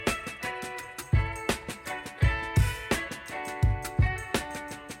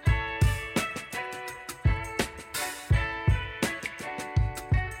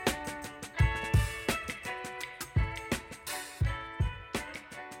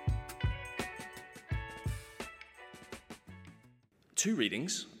two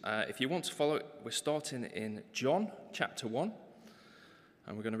readings. If you want to follow it, we're starting in John chapter 1,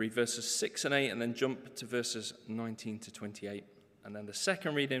 and we're going to read verses 6 and 8 and then jump to verses 19 to 28. And then the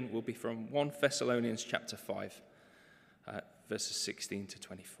second reading will be from 1 Thessalonians chapter 5, verses 16 to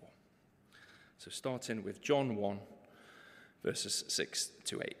 24. So starting with John 1, verses 6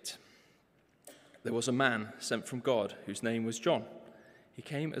 to 8. There was a man sent from God whose name was John. He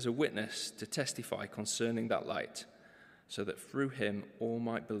came as a witness to testify concerning that light, so that through him all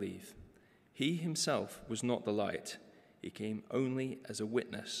might believe. He himself was not the light. He came only as a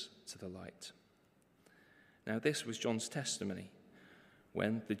witness to the light. Now this was John's testimony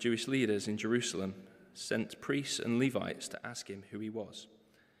when the Jewish leaders in Jerusalem sent priests and Levites to ask him who he was.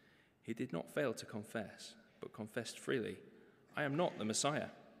 He did not fail to confess, but confessed freely, "I am not the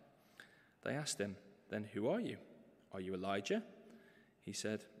Messiah." They asked him, "Then who are you? Are you Elijah?" He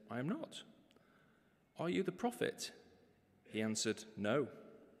said, "I am not." "Are you the prophet?" He answered, "No."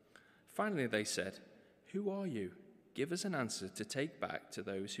 Finally they said, "Who are you? Give us an answer to take back to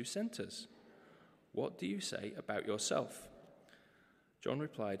those who sent us. What do you say about yourself?" John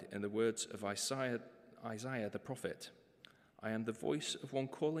replied in the words of Isaiah the prophet, "I am the voice of one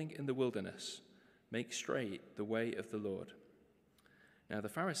calling in the wilderness, make straight the way of the Lord." Now the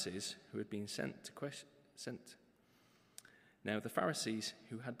Pharisees who had been sent questioned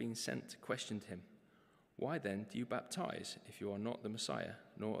him, "Why then do you baptize if you are not the Messiah,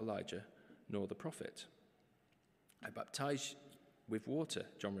 nor Elijah, nor the prophet?" "I baptize with water,"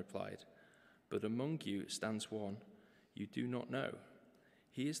 John replied, "but among you stands one you do not know.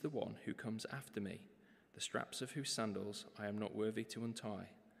 He is the one who comes after me, the straps of whose sandals I am not worthy to untie."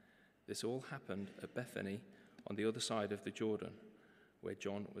 This all happened at Bethany on the other side of the Jordan, where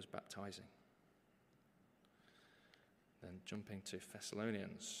John was baptizing. Then jumping to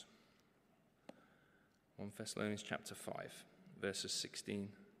Thessalonians. 1 Thessalonians chapter 5, verses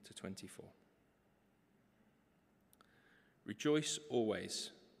 16 to 24. Rejoice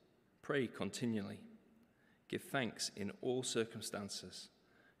always, pray continually, give thanks in all circumstances,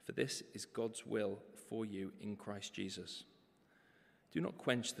 for this is God's will for you in Christ Jesus. Do not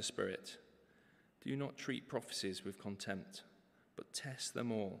quench the Spirit. Do not treat prophecies with contempt, but test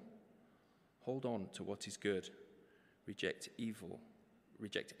them all. Hold on to what is good. Reject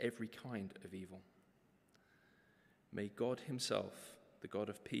every kind of evil. May God himself, the God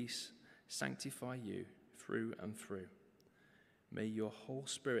of peace, sanctify you through and through. May your whole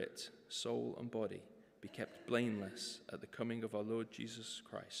spirit, soul, and body be kept blameless at the coming of our Lord Jesus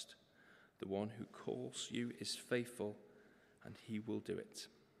Christ. The one who calls you is faithful, and he will do it.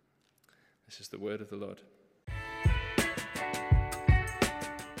 This is the word of the Lord.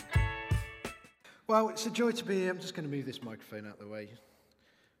 Well, it's a joy to be here. I'm just going to move this microphone out of the way.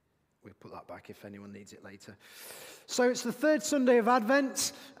 We'll put that back if anyone needs it later. So it's the third Sunday of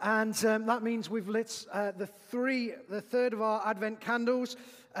Advent, and that means we've lit the third of our Advent candles.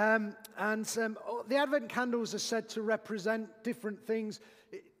 The Advent candles are said to represent different things.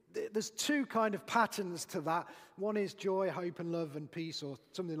 There's two kind of patterns to that. One is joy, hope, and love, and peace, or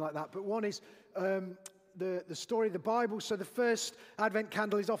something like that. But one is the story of the Bible. So the first Advent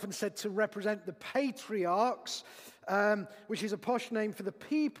candle is often said to represent the patriarchs, which is a posh name for the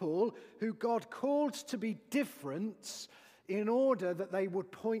people who God called to be different in order that they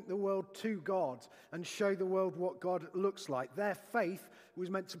would point the world to God and show the world what God looks like. Their faith was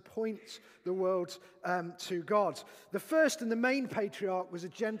meant to point the world to God. The first and the main patriarch was a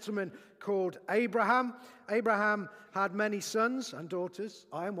gentleman called Abraham. Abraham had many sons and daughters.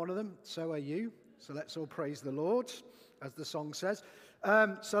 I am one of them, so are you. So let's all praise the Lord, as the song says.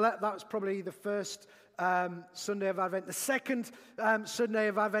 That was probably the first Sunday of Advent. The second Sunday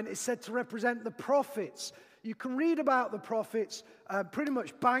of Advent is said to represent the prophets. You can read about the prophets pretty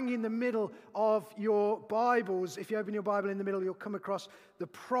much bang in the middle of your Bibles. If you open your Bible in the middle, you'll come across the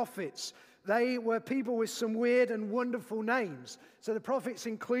prophets. They were people with some weird and wonderful names. So the prophets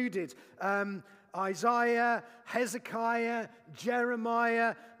included Isaiah, Hezekiah,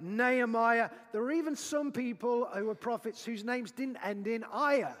 Jeremiah, Nehemiah. There were even some people who were prophets whose names didn't end in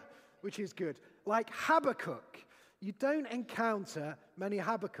 "aya," which is good, like Habakkuk. You don't encounter many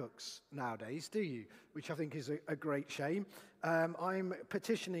Habakkuk's nowadays, do you? Which I think is a great shame. I'm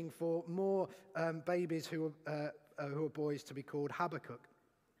petitioning for more babies who are boys to be called Habakkuk.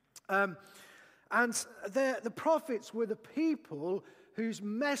 And the prophets were the people whose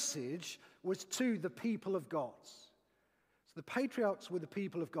message was to the people of God. So the patriarchs were the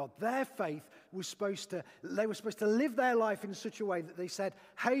people of God. Their faith was they were supposed to live their life in such a way that they said,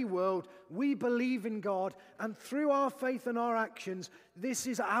 hey world, we believe in God, and through our faith and our actions, this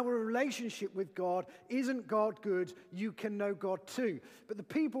is our relationship with God. Isn't God good? You can know God too. But the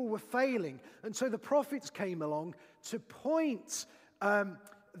people were failing, and so the prophets came along to point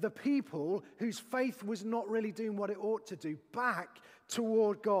the people whose faith was not really doing what it ought to do back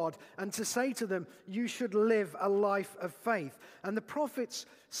toward God, and to say to them, you should live a life of faith. And the prophets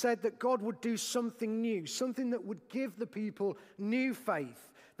said that God would do something new, something that would give the people new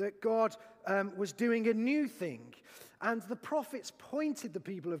faith, that God was doing a new thing. And the prophets pointed the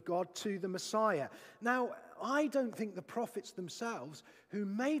people of God to the Messiah. Now, I don't think the prophets themselves, who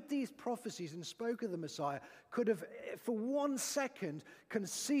made these prophecies and spoke of the Messiah, could have for 1 second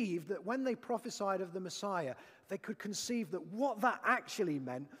conceived that when they prophesied of the Messiah, they could conceive that what that actually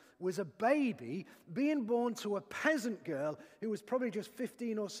meant was a baby being born to a peasant girl who was probably just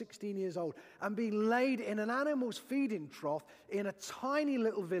 15 or 16 years old and being laid in an animal's feeding trough in a tiny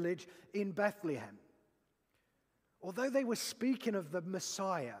little village in Bethlehem. Although they were speaking of the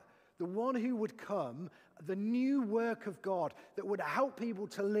Messiah, the one who would come, the new work of God that would help people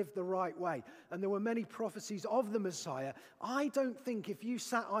to live the right way, and there were many prophecies of the Messiah, I don't think if you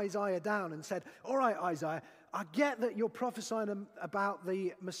sat Isaiah down and said, all right, Isaiah, I get that you're prophesying about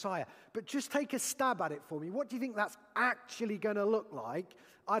the Messiah, but just take a stab at it for me. What do you think that's actually going to look like?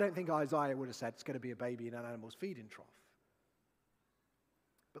 I don't think Isaiah would have said it's going to be a baby in an animal's feeding trough.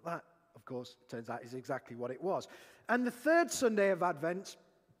 But that, of course, turns out is exactly what it was. And the third Sunday of Advent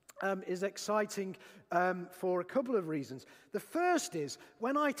is exciting for a couple of reasons. The first is,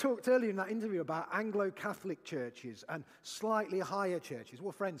 when I talked earlier in that interview about Anglo-Catholic churches and slightly higher churches,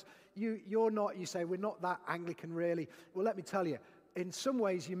 well, friends, you're not, you say, we're not that Anglican really. Well, let me tell you, in some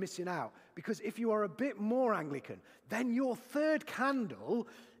ways you're missing out, because if you are a bit more Anglican, then your third candle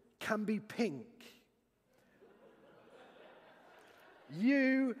can be pink.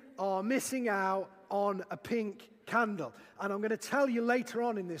 You are missing out on a pink candle. And I'm going to tell you later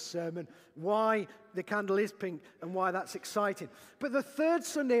on in this sermon why the candle is pink and why that's exciting. But the third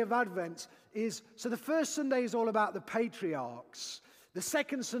Sunday of Advent is, so the first Sunday is all about the patriarchs. The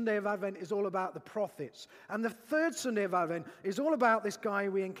second Sunday of Advent is all about the prophets. And the third Sunday of Advent is all about this guy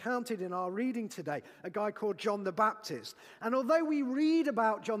we encountered in our reading today, a guy called John the Baptist. And although we read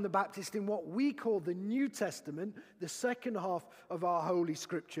about John the Baptist in what we call the New Testament, the second half of our Holy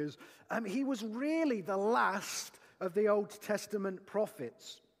Scriptures, he was really the last of the Old Testament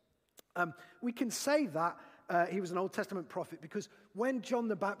prophets. We can say that he was an Old Testament prophet because when John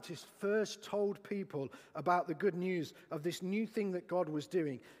the Baptist first told people about the good news of this new thing that God was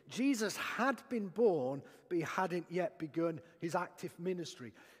doing, Jesus had been born, but he hadn't yet begun his active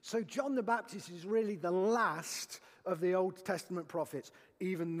ministry. So John the Baptist is really the last of the Old Testament prophets,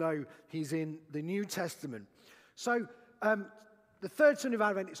 even though he's in the New Testament. So the third Sunday of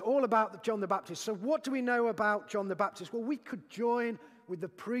Advent is all about John the Baptist. So what do we know about John the Baptist? Well, we could join with the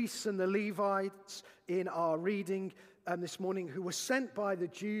priests and the Levites in our reading this morning, who were sent by the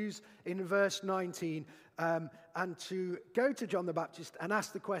Jews in verse 19, and to go to John the Baptist and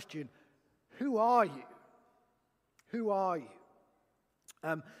ask the question, who are you? Who are you?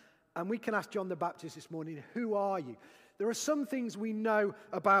 And we can ask John the Baptist this morning, who are you? There are some things we know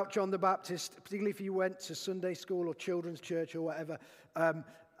about John the Baptist, particularly if you went to Sunday school or children's church or whatever.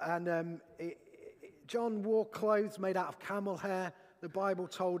 John wore clothes made out of camel hair, the Bible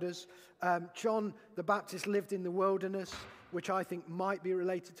told us. John the Baptist lived in the wilderness, which I think might be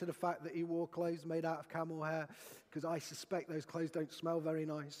related to the fact that he wore clothes made out of camel hair, because I suspect those clothes don't smell very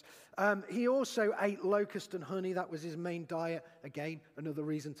nice. He also ate locust and honey. That was his main diet. Again, another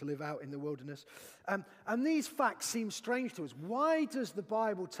reason to live out in the wilderness. And these facts seem strange to us. Why does the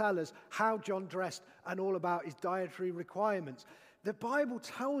Bible tell us how John dressed and all about his dietary requirements? The Bible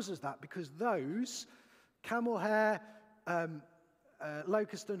tells us that because those, camel hair,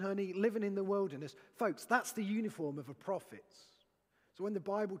 locust and honey, living in the wilderness, folks, that's the uniform of a prophet. So when the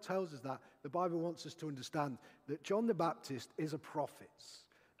Bible tells us that, the Bible wants us to understand that John the Baptist is a prophet.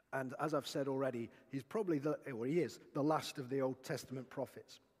 And as I've said already, he's probably he is the last of the Old Testament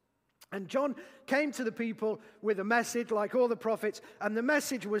prophets. And John came to the people with a message like all the prophets, and the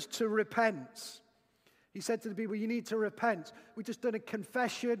message was to repent. He said to the people, you need to repent. We've just done a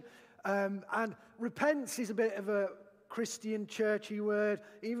confession, and repent is a bit of a Christian churchy word.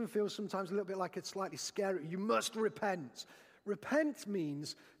 It even feels sometimes a little bit like it's slightly scary. You must repent. Repent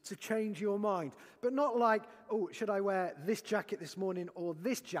means to change your mind, but not like, oh, should I wear this jacket this morning or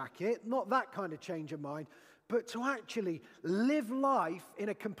this jacket? Not that kind of change of mind, but to actually live life in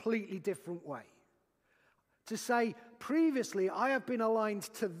a completely different way. To say, previously I have been aligned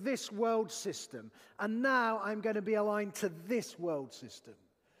to this world system, and now I'm going to be aligned to this world system.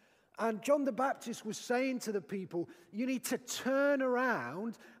 And John the Baptist was saying to the people, you need to turn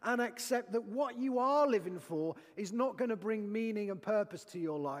around and accept that what you are living for is not going to bring meaning and purpose to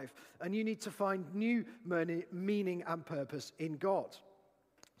your life. And you need to find new meaning and purpose in God.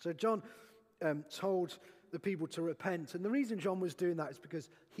 So John told the people to repent. And the reason John was doing that is because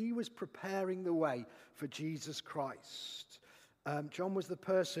he was preparing the way for Jesus Christ. John was the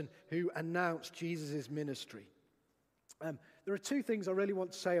person who announced Jesus' ministry. There are two things I really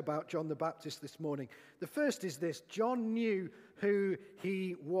want to say about John the Baptist this morning. The first is this: John knew who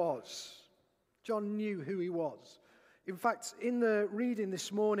he was. John knew who he was. In fact, in the reading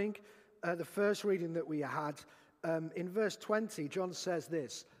this morning, the first reading that we had, in verse 20, John says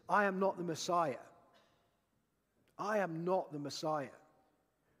this: I am not the Messiah. I am not the Messiah.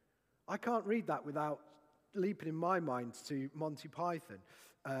 I can't read that without leaping in my mind to Monty Python.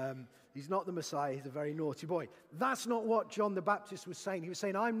 He's not the Messiah, he's a very naughty boy. That's not what John the Baptist was saying. He was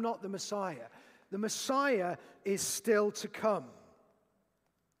saying, I'm not the Messiah. The Messiah is still to come.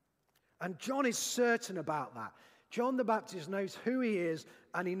 And John is certain about that. John the Baptist knows who he is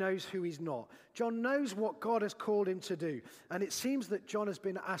and he knows who he's not. John knows what God has called him to do. And it seems that John has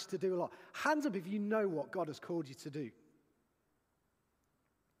been asked to do a lot. Hands up if you know what God has called you to do.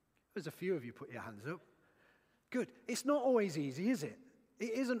 There's a few of you put your hands up. Good. It's not always easy, is it?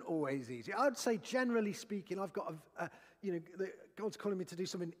 It isn't always easy. I'd say, generally speaking, I've got God's calling me to do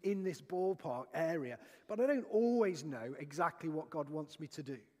something in this ballpark area, but I don't always know exactly what God wants me to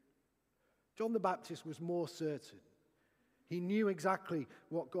do. John the Baptist was more certain. He knew exactly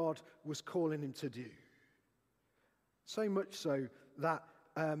what God was calling him to do. So much so that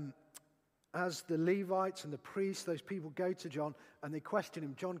as the Levites and the priests, those people go to John and they question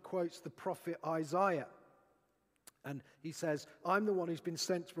him, John quotes the prophet Isaiah. And he says, I'm the one who's been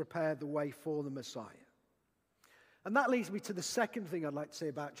sent to prepare the way for the Messiah. And that leads me to the second thing I'd like to say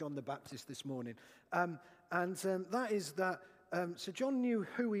about John the Baptist this morning. That is that, so John knew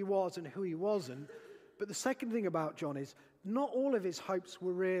who he was and who he wasn't. But the second thing about John is not all of his hopes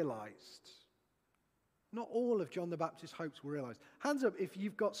were realized. Not all of John the Baptist's hopes were realized. Hands up if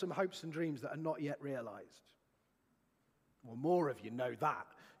you've got some hopes and dreams that are not yet realized. Well, more of you know that.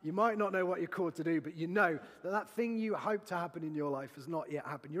 You might not know what you're called to do, but you know that that thing you hope to happen in your life has not yet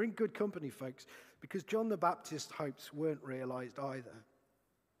happened. You're in good company, folks, because John the Baptist's hopes weren't realized either.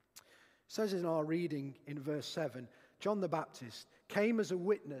 It says in our reading in verse 7, John the Baptist came as a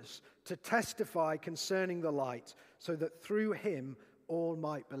witness to testify concerning the light, so that through him all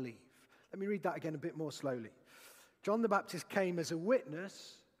might believe. Let me read that again a bit more slowly. John the Baptist came as a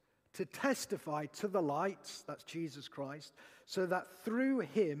witness to testify to the light, that's Jesus Christ, so that through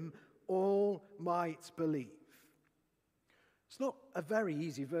him all might believe. It's not a very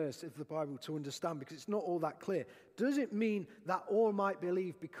easy verse of the Bible to understand because it's not all that clear. Does it mean that all might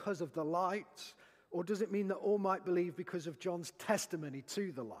believe because of the light, or does it mean that all might believe because of John's testimony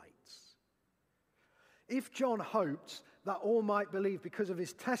to the light? If John hoped that all might believe because of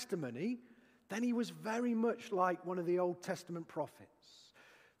his testimony, then he was very much like one of the Old Testament prophets.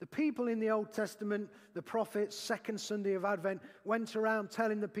 The people in the Old Testament, the prophets, second Sunday of Advent, went around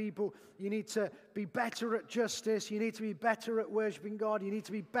telling the people, you need to be better at justice, you need to be better at worshiping God, you need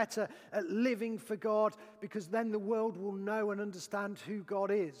to be better at living for God, because then the world will know and understand who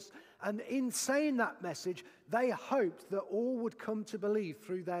God is. And in saying that message, they hoped that all would come to believe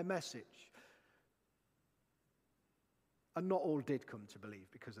through their message. And not all did come to believe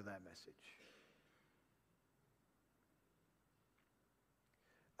because of their message.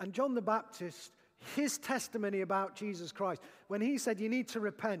 And John the Baptist, his testimony about Jesus Christ, when he said, you need to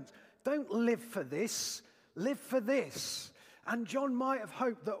repent, don't live for this, live for this. And John might have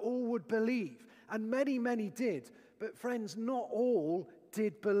hoped that all would believe. And many, many did. But friends, not all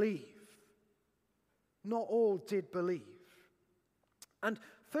did believe. Not all did believe. And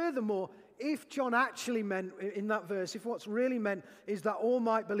furthermore, if John actually meant, in that verse, if what's really meant is that all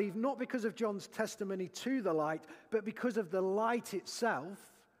might believe, not because of John's testimony to the light, but because of the light itself,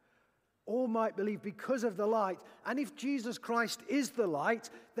 all might believe because of the light. And if Jesus Christ is the light,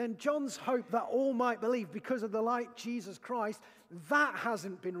 then John's hope that all might believe because of the light, Jesus Christ, that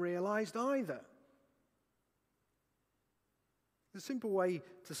hasn't been realized either. The simple way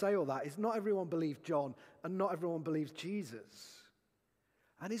to say all that is not everyone believed John and not everyone believes Jesus.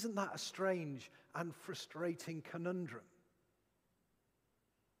 And isn't that a strange and frustrating conundrum?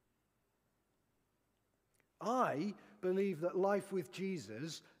 I believe that life with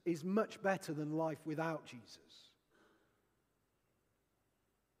Jesus is much better than life without Jesus.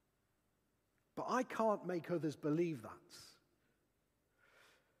 But I can't make others believe that.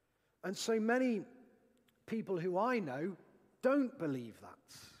 And so many people who I know don't believe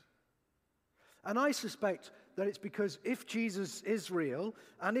that. And I suspect that it's because if Jesus is real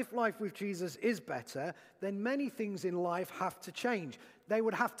and if life with Jesus is better, then many things in life have to change. They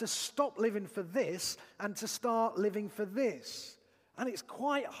would have to stop living for this and to start living for this. And it's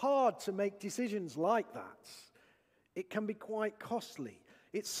quite hard to make decisions like that. It can be quite costly.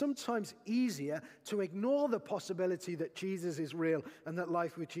 It's sometimes easier to ignore the possibility that Jesus is real and that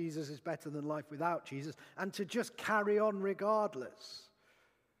life with Jesus is better than life without Jesus and to just carry on regardless.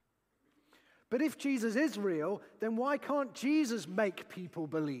 But if Jesus is real, then why can't Jesus make people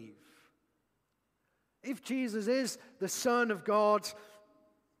believe? If Jesus is the Son of God,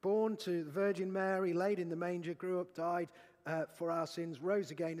 born to the Virgin Mary, laid in the manger, grew up, died for our sins,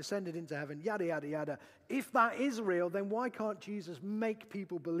 rose again, ascended into heaven, yada, yada, yada. If that is real, then why can't Jesus make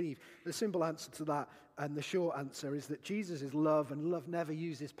people believe? The simple answer to that, and the short answer, is that Jesus is love, and love never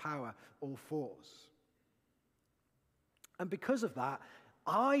uses power or force. And because of that,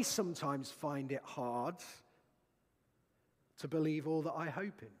 I sometimes find it hard to believe all that I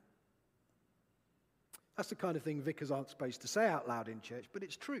hope in. That's the kind of thing vicars aren't supposed to say out loud in church, but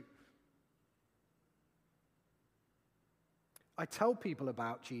it's true. I tell people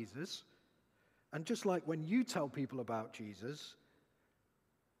about Jesus, and just like when you tell people about Jesus,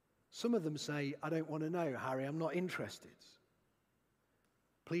 some of them say, I don't want to know, Harry, I'm not interested.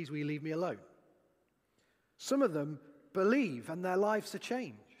 Please, will you leave me alone? Some of them believe and their lives are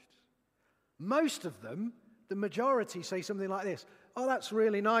changed. Most of them, the majority, say something like this: oh, that's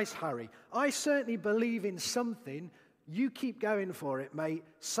really nice, Harry. I certainly believe in something. You keep going for it, mate.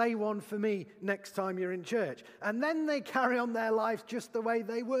 Say one for me next time you're in church. And then they carry on their lives just the way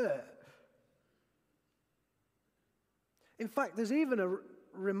they were. In fact, there's even a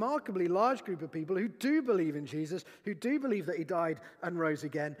remarkably large group of people who do believe in Jesus, who do believe that he died and rose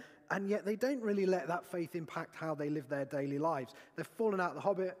again, and yet they don't really let that faith impact how they live their daily lives. They've fallen out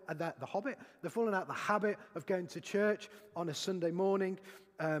They've fallen out the habit of going to church on a Sunday morning,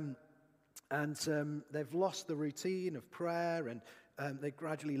 and they've lost the routine of prayer, and they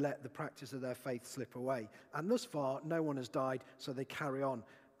gradually let the practice of their faith slip away. And thus far, no one has died, so they carry on.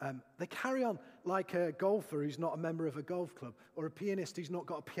 They carry on like a golfer who's not a member of a golf club, or a pianist who's not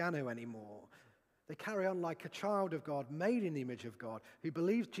got a piano anymore. They carry on like a child of God, made in the image of God, who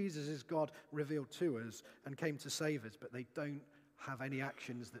believes Jesus is God revealed to us and came to save us, but they don't have any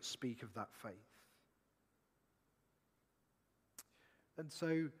actions that speak of that faith. And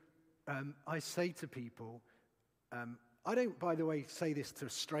so I say to people, I don't, by the way, say this to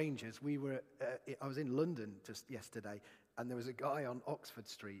strangers. I was in London just yesterday, and there was a guy on Oxford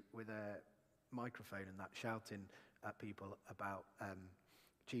Street with a microphone and that shouting at people about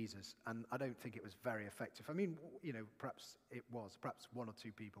Jesus, and I don't think it was very effective. I mean, perhaps it was. Perhaps one or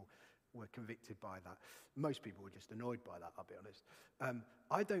two people were convicted by that. Most people were just annoyed by that, I'll be honest.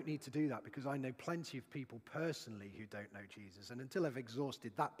 I don't need to do that because I know plenty of people personally who don't know Jesus, and until I've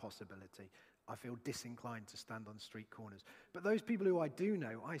exhausted that possibility, I feel disinclined to stand on street corners. But those people who I do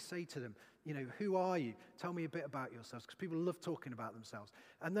know, I say to them, who are you? Tell me a bit about yourselves, because people love talking about themselves.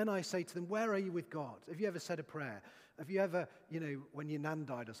 And then I say to them, where are you with God? Have you ever said a prayer? Have you ever, when your nan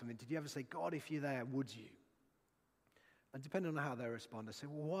died or something, did you ever say, God, if you're there, would you? And depending on how they respond, I say,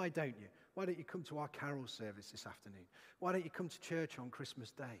 well, why don't you? Why don't you come to our carol service this afternoon? Why don't you come to church on Christmas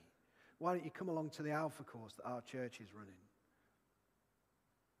Day? Why don't you come along to the Alpha course that our church is running?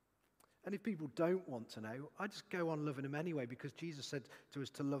 And if people don't want to know, I just go on loving them anyway, because Jesus said to us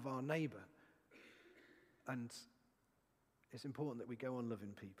to love our neighbour. And it's important that we go on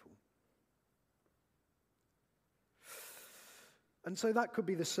loving people. And so that could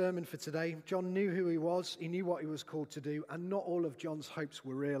be the sermon for today. John knew who he was, he knew what he was called to do, and not all of John's hopes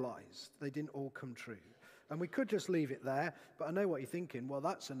were realised. They didn't all come true. And we could just leave it there, but I know what you're thinking. Well,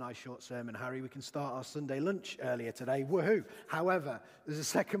 that's a nice short sermon, Harry. We can start our Sunday lunch earlier today. Woohoo! However, there's a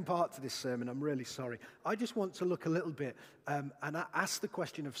second part to this sermon. I'm really sorry. I just want to look a little bit and ask the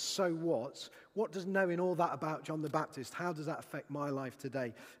question of so what? What does knowing all that about John the Baptist, how does that affect my life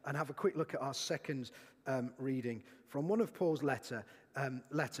today? And have a quick look at our second reading from one of Paul's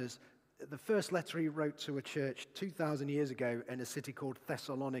letters. The first letter he wrote to a church 2,000 years ago in a city called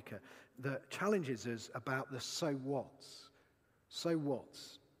Thessalonica that challenges us about the so what's. So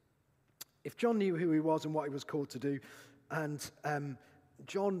what's. If John knew who he was and what he was called to do, and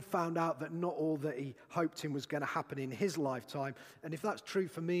John found out that not all that he hoped in was going to happen in his lifetime, and if that's true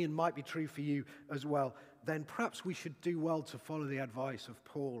for me and might be true for you as well, then perhaps we should do well to follow the advice of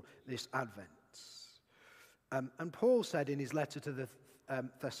Paul this Advent. And Paul said in his letter to the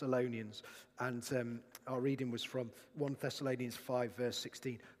Thessalonians, and our reading was from 1 Thessalonians 5, verse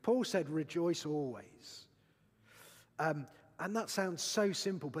 16. Paul said, rejoice always. And that sounds so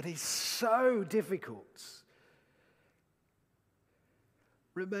simple, but it's so difficult.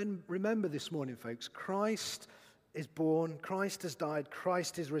 Remember this morning, folks, Christ is born, Christ has died,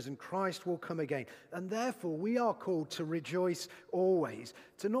 Christ is risen, Christ will come again. And therefore, we are called to rejoice always,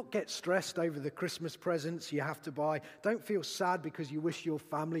 to not get stressed over the Christmas presents you have to buy. Don't feel sad because you wish your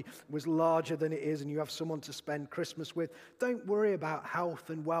family was larger than it is and you have someone to spend Christmas with. Don't worry about health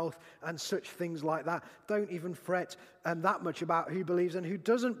and wealth and such things like that. Don't even fret that much about who believes and who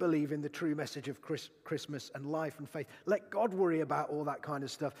doesn't believe in the true message of Christmas and life and faith. Let God worry about all that kind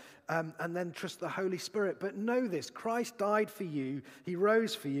of stuff, and then trust the Holy Spirit. But know this, Christ died for you, he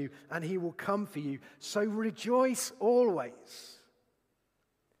rose for you, and he will come for you. So rejoice always.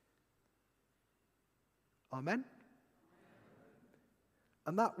 Amen?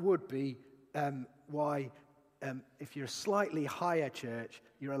 And that would be why, if you're a slightly higher church,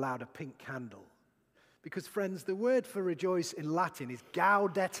 you're allowed a pink candle. Because, friends, the word for rejoice in Latin is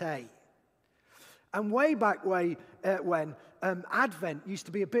gaudete. And way back when Advent used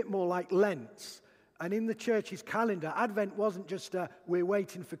to be a bit more like Lent. And in the church's calendar, Advent wasn't just we're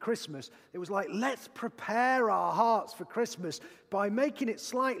waiting for Christmas. It was like, let's prepare our hearts for Christmas by making it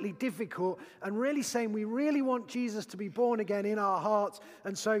slightly difficult and really saying we really want Jesus to be born again in our hearts.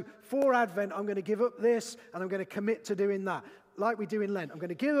 And so for Advent, I'm going to give up this and I'm going to commit to doing that. Like we do in Lent. I'm going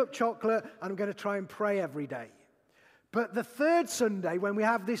to give up chocolate and I'm going to try and pray every day. But the third Sunday, when we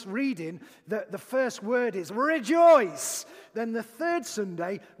have this reading, the first word is rejoice. Then the third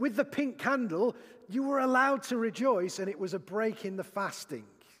Sunday, with the pink candle, you were allowed to rejoice, and it was a break in the fasting.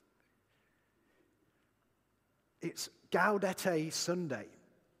 It's Gaudete Sunday.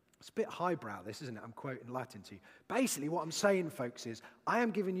 It's a bit highbrow, this, isn't it? I'm quoting Latin to you. Basically, what I'm saying, folks, is I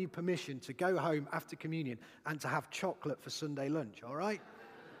am giving you permission to go home after communion and to have chocolate for Sunday lunch, all right?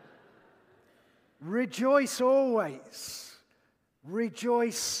 Rejoice always.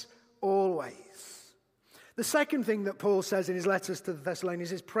 Rejoice always. The second thing that Paul says in his letters to the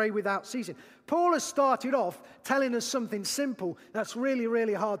Thessalonians is pray without ceasing. Paul has started off telling us something simple that's really,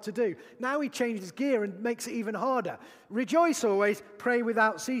 really hard to do. Now he changes gear and makes it even harder. Rejoice always, pray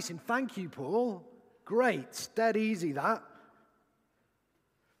without ceasing. Thank you, Paul. Great. Dead easy, that.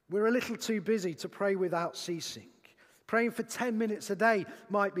 We're a little too busy to pray without ceasing. Praying for 10 minutes a day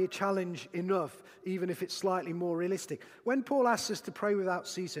might be a challenge enough, even if it's slightly more realistic. When Paul asks us to pray without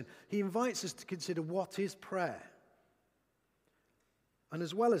ceasing, he invites us to consider what is prayer. And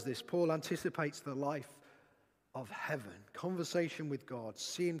as well as this, Paul anticipates the life of heaven, conversation with God,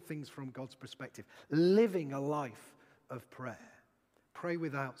 seeing things from God's perspective, living a life of prayer. Pray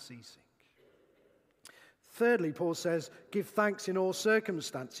without ceasing. Thirdly, Paul says, give thanks in all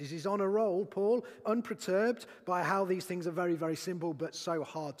circumstances. He's on a roll, Paul, unperturbed by how these things are very, very simple but so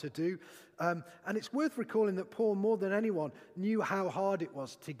hard to do. And it's worth recalling that Paul, more than anyone, knew how hard it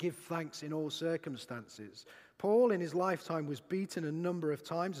was to give thanks in all circumstances. Paul, in his lifetime, was beaten a number of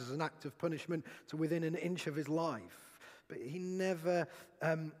times as an act of punishment to within an inch of his life. But he never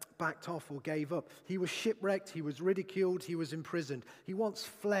backed off or gave up. He was shipwrecked, he was ridiculed, he was imprisoned. He once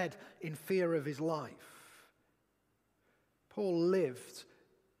fled in fear of his life. Paul lived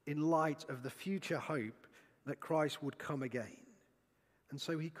in light of the future hope that Christ would come again. And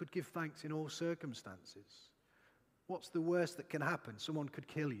so he could give thanks in all circumstances. What's the worst that can happen? Someone could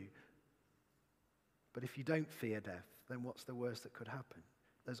kill you. But if you don't fear death, then what's the worst that could happen?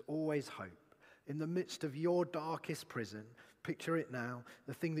 There's always hope. In the midst of your darkest prison, picture it now,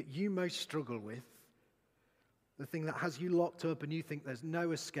 the thing that you most struggle with, the thing that has you locked up and you think there's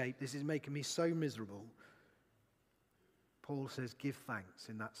no escape, this is making me so miserable. Paul says, give thanks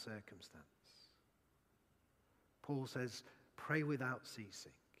in that circumstance. Paul says, pray without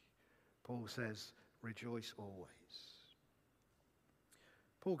ceasing. Paul says, rejoice always.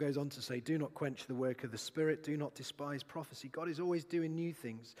 Paul goes on to say, do not quench the work of the Spirit, do not despise prophecy. God is always doing new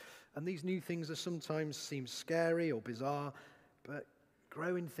things, and these new things are sometimes seem scary or bizarre, but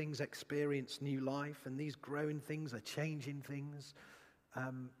growing things experience new life, and these growing things are changing things.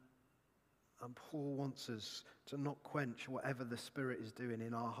 And Paul wants us to not quench whatever the Spirit is doing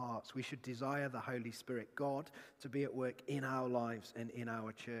in our hearts. We should desire the Holy Spirit, God, to be at work in our lives and in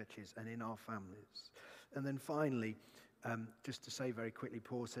our churches and in our families. And then finally, just to say very quickly,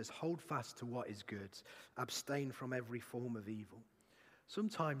 Paul says, hold fast to what is good. Abstain from every form of evil.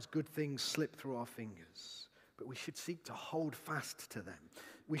 Sometimes good things slip through our fingers, but we should seek to hold fast to them.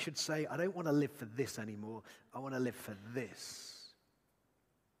 We should say, I don't want to live for this anymore. I want to live for this.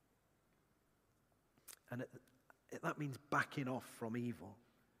 And That means backing off from evil.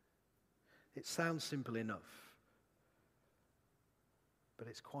 It sounds simple enough, but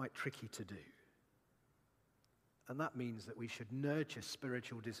it's quite tricky to do. And that means that we should nurture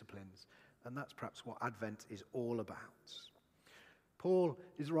spiritual disciplines, and that's perhaps what Advent is all about. Paul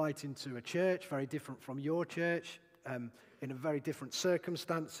is writing to a church very different from your church, in a very different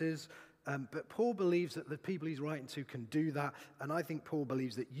circumstances, but Paul believes that the people he's writing to can do that, and I think Paul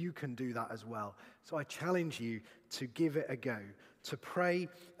believes that you can do that as well. So I challenge you to give it a go, to pray,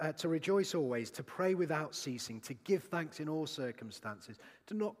 to rejoice always, to pray without ceasing, to give thanks in all circumstances,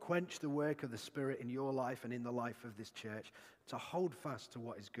 to not quench the work of the Spirit in your life and in the life of this church, to hold fast to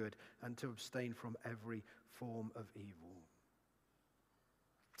what is good, and to abstain from every form of evil.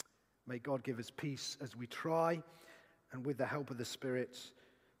 May God give us peace as we try, and with the help of the Spirit,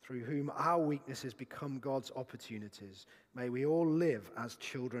 through whom our weaknesses become God's opportunities, may we all live as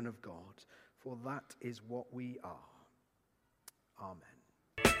children of God, for that is what we are. Amen.